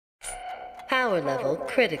Power level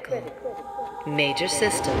critical. Major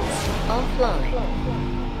systems offline.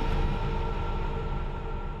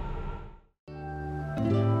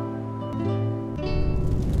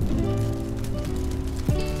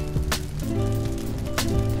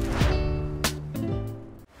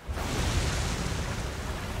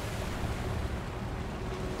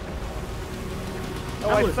 Oh,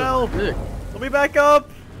 I fell! Let me back up!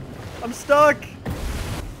 I'm stuck!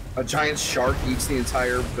 A giant shark eats the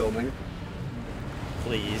entire building.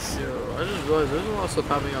 Please. Yo, I just realized there's a lot of stuff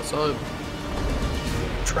happening outside.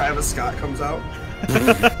 Travis Scott comes out.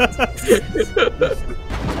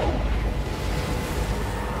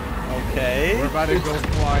 Okay. We're about to go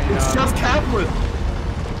flying It's Jeff Kaplan!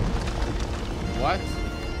 What?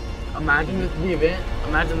 Imagine this is the event.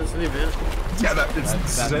 Imagine this is the event. Yeah, that's it.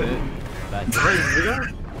 That's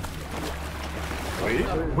it.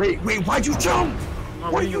 Wait, why'd you jump?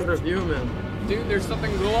 What are you gonna do, man? Dude, there's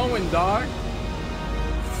something glowing, dog.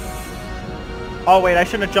 Oh wait, I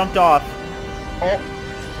shouldn't have jumped off. Oh,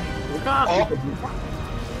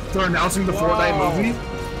 they're announcing the Fortnite movie?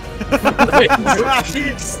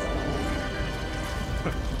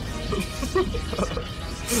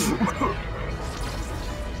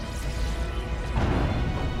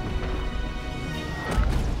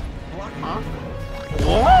 Huh?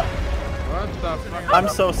 What? What the fuck? I'm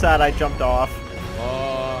so sad I jumped off.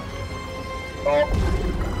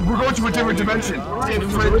 We're going to a different dimension.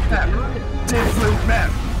 Different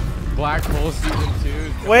map. Black Hole Season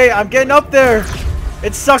 2. Wait, I'm getting up there!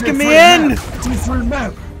 It's sucking me in! Different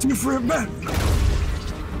map. Different map.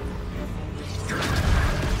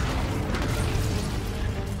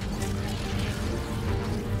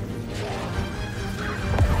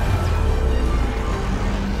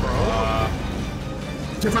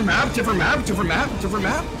 Different map, different map, different map, different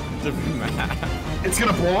map. Different map. It's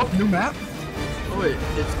gonna blow up, new map. Oh wait,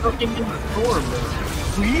 it's fucking in the storm, bro.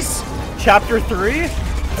 Please? Chapter 3?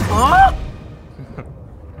 Huh?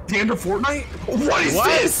 The end of Fortnite? What is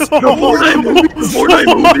What? this? The Fortnite movie! The Fortnite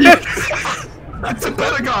movie! That's a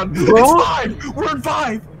Pentagon! Bro? It's 5! We're in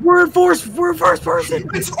 5! We're in first person!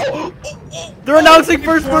 It's They're announcing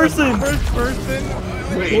first person! First person?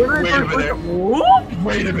 Wait a minute. What?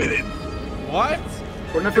 Wait a minute. What?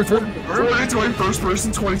 Fortnite first person? We're doing first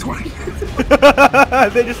person 2020.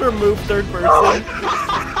 They just removed third person.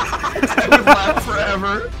 I would laugh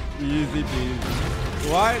forever. Easy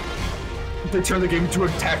peasy. What? They turn the game into a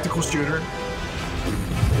tactical shooter.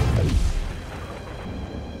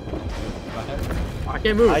 I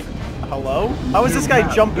can't move. Hello? How is this guy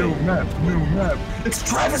jumping? New map, new map. It's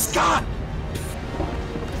Travis Scott!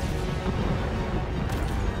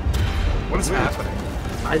 What is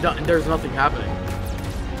happening? There's nothing happening.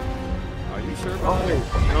 Are you sure about that?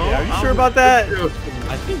 No, Yeah, are you sure about that?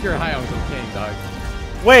 I think you're high on cocaine, dog.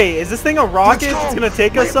 Wait, is this thing a rocket? It's gonna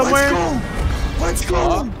take us somewhere? Let's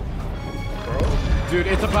go! Dude,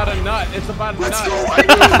 it's about a nut. It's about a Let's nut. go!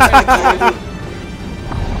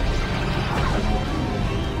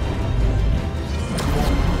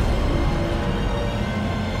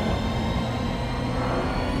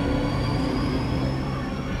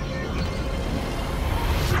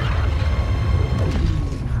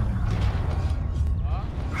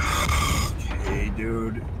 Okay,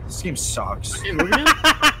 dude. This game sucks.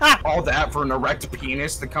 All that for an erect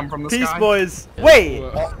penis to come from the Peace, sky? boys. Wait,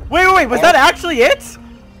 was that actually it?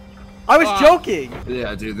 I was joking.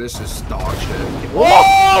 Yeah, dude, this is dog shit.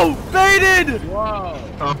 Whoa! Baited!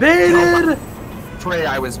 Whoa. Baited! Pray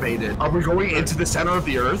I was baited. Are we going into the center of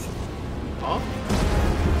the earth? Huh?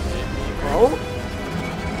 Bro?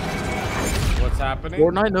 What's happening?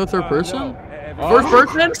 Fortnite, no third person? Oh.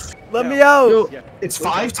 First person? Let me out! Yo, It's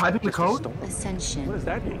 5, type in the code. Ascension. What does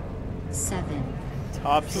that mean? 7.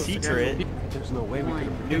 Top secret. There's no way we could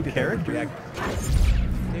have New character.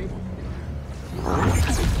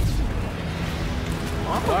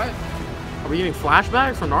 What? are we getting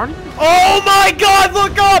flashbacks from Narnia? Oh my god,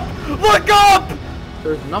 look up! Look up!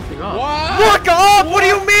 There's nothing up. What? Look up! What do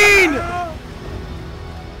you mean?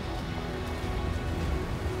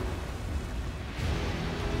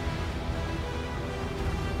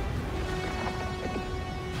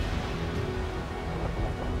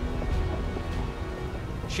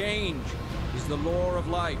 Change is the law of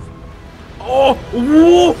life. Oh!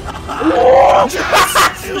 Whoa!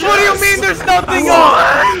 What do you mean there's nothing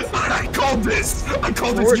on? I called this! I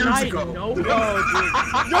called this years Fortnite, ago! no.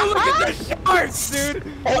 Yo, look at the sharks, dude.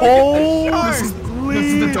 Holy! This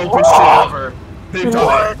is the dopest shit ever. They've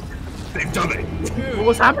done it. They've done it.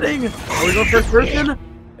 What's happening? Are we going first person?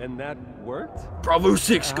 And that worked? Bravo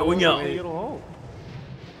 6 going How long out. are we gonna hold?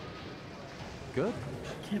 Good.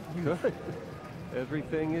 Good.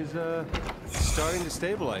 Everything is starting to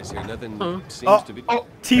stabilize here. Nothing seems Oh, to be. oh,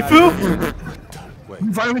 Tifu! Wait.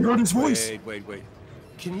 We finally heard his voice. Wait.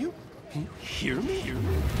 Can you hear me? Hear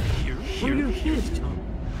me? Who are your kids, Tom?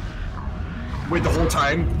 Wait, the whole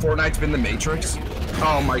time Fortnite's been the Matrix?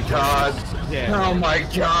 Oh my god. Yeah. Oh my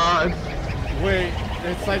god. Wait,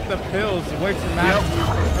 it's like the pills. Which map do you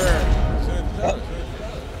prefer?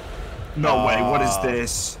 No way, what is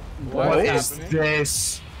this? What is happening?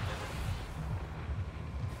 this?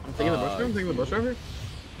 I'm taking the bus driver. I'm taking the bus driver.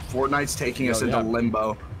 Fortnite's taking us into yeah.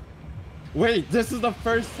 limbo. Wait, this is the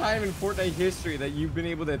first time in Fortnite history that you've been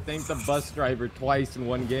able to thank the bus driver twice in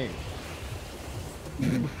one game.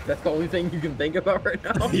 That's the only thing you can think about right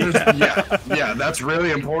now. Yeah, that's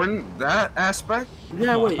really important. That aspect?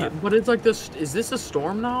 Yeah, wait, but it's like this. Is this a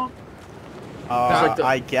storm now?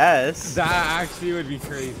 I guess. That actually would be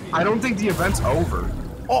crazy. I don't think the event's over.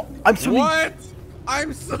 Oh, I'm swimming. What?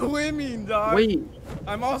 I'm swimming, dog. Wait,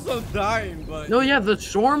 I'm also dying, but... no, yeah, the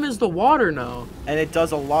storm is the water now. And it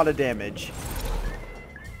does a lot of damage.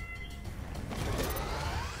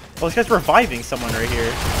 Well, this guy's reviving someone right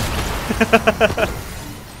here.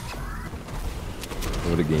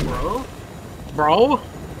 What a game. Bro,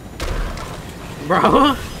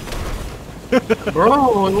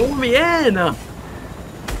 let me in.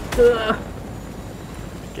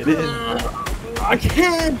 Get in. I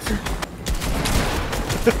can't.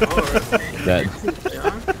 Dead.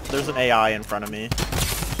 There's an AI in front of me.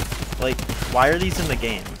 Like, why are these in the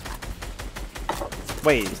game?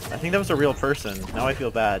 Wait, I think that was a real person. Now I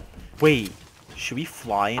feel bad. Wait, should we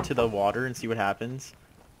fly into the water and see what happens?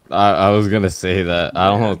 I was gonna say that. I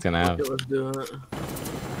don't know what's gonna happen. Let's do it.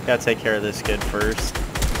 Gotta take care of this kid first.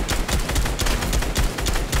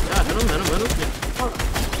 Yeah, hit him.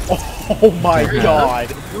 Oh my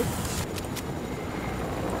god.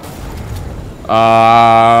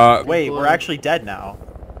 Wait, we're actually dead now.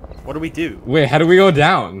 What do we do? Wait, how do we go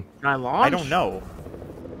down? Can I launch? I don't know.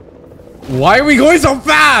 Why are we going so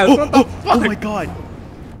fast? What the fuck? Oh my god.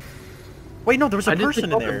 Wait, no, there was a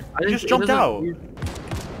person in there. He just jumped out.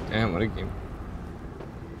 Damn, what a game.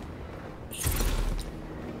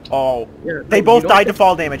 Oh, Yeah, they no, both you don't died to think-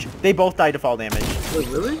 fall damage. They both died to fall damage. Wait,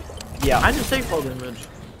 really? Yeah. I just take fall damage.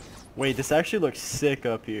 Wait, this actually looks sick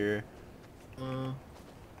up here.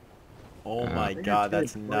 Oh my god,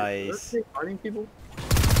 that's nice. Fighting people? Oh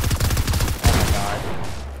my god.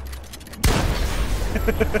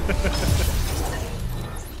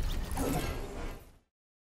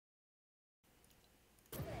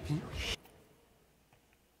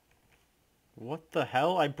 What the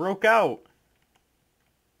hell? I broke out.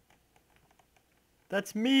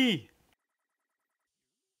 That's me.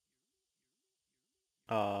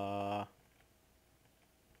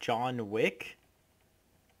 John Wick?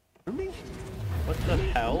 What the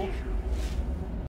hell?